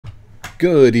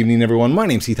Good evening, everyone. My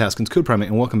name's Heath, Haskins, Code Primate,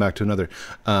 and welcome back to another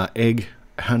egg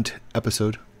hunt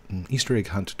episode, Easter egg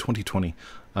hunt 2020,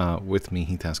 with me,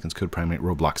 Heath, Haskins, Code Primate,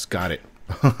 Roblox. Got it.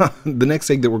 The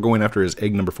next egg that we're going after is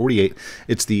egg number 48.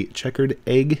 It's the checkered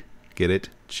egg. Get it?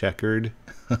 Checkered.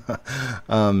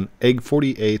 Egg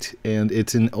 48, and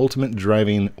it's in Ultimate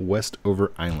Driving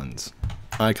Westover Islands.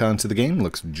 Icon to the game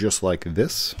looks just like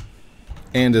this.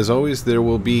 And as always, there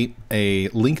will be a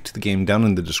link to the game down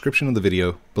in the description of the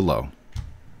video below.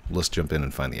 Let's jump in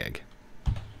and find the egg.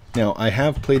 Now, I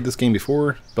have played this game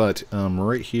before, but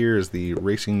right here is the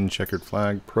Racing Checkered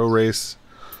Flag Pro Race.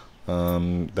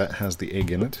 That has the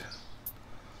egg in it.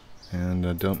 And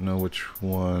I don't know which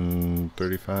one,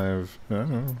 35, I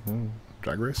don't know,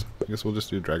 drag race? I guess we'll just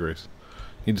do drag race.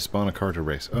 Need to spawn a car to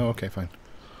race. Oh, okay, fine.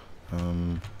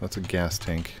 That's a gas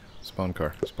tank. Spawn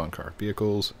car,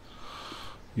 vehicles.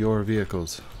 Your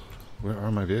vehicles. Where are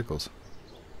my vehicles?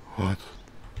 What?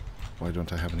 Why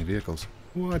don't I have any vehicles?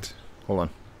 What? Hold on.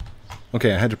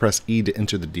 Okay, I had to press E to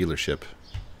enter the dealership.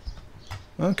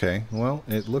 Okay, well,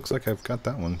 it looks like I've got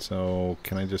that one, so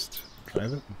can I just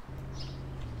drive it?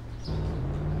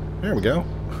 There we go.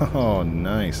 Oh,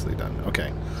 nicely done.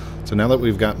 Okay, so now that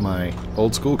we've got my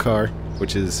old school car,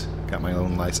 which is got my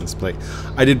own license plate,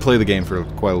 I did play the game for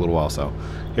quite a little while, so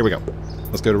here we go.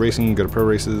 Let's go to racing, go to pro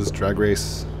races, drag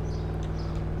race.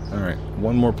 Alright,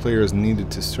 one more player is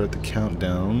needed to start the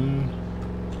countdown.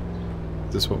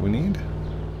 Is this what we need?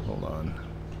 Hold on.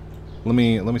 Let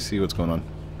me see what's going on.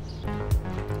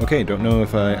 Okay, don't know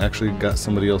if I actually got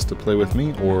somebody else to play with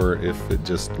me or if it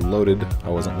just loaded. I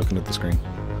wasn't looking at the screen.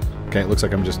 Okay, it looks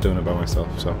like I'm just doing it by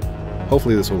myself, so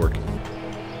hopefully this will work.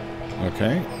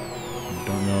 Okay.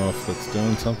 Don't know if that's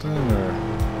doing something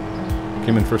or...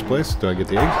 Came in first place. Do I get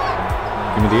the egg?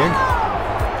 Give me the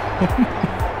egg.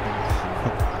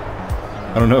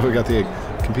 I don't know if I got the egg.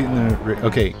 Compete in the...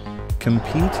 Okay.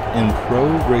 Compete in pro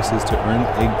races to earn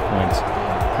egg points.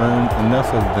 Earn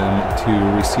enough of them to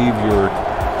receive your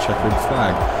checkered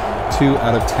flag. 2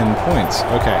 out of 10 points.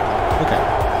 Okay. Okay.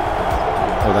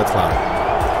 Oh, that's loud.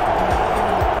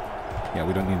 Yeah,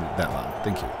 we don't need it that loud.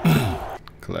 Thank you.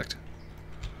 Collect.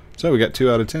 So we got 2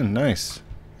 out of 10. Nice.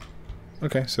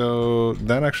 Okay, so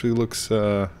that actually looks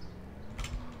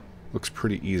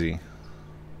pretty easy.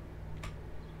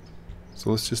 So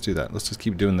let's just do that. Let's just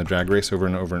keep doing the drag race over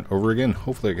and over and over again.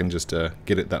 Hopefully I can just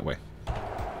get it that way.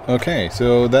 Okay,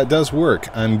 so that does work.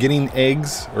 I'm getting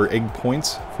eggs or egg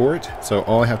points for it. So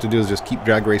all I have to do is just keep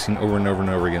drag racing over and over and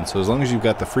over again. So as long as you've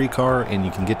got the free car and you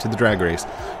can get to the drag race,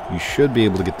 you should be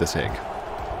able to get this egg.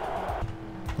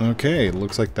 Okay,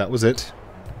 looks like that was it.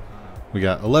 We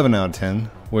got 11 out of 10,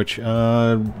 which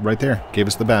right there gave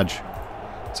us the badge.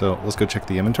 So let's go check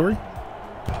the inventory.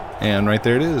 And right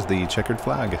there it is, the checkered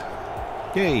flag.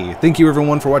 Yay! Thank you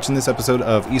everyone for watching this episode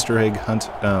of Easter egg hunt,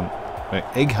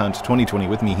 Egg Hunt 2020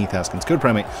 with me, Heath Haskins, Code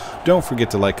Primate. Don't forget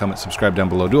to like, comment, subscribe down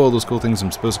below. Do all those cool things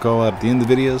I'm supposed to call out at the end of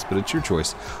the videos, but it's your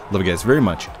choice. Love you guys very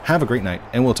much. Have a great night,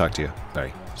 and we'll talk to you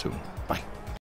very soon.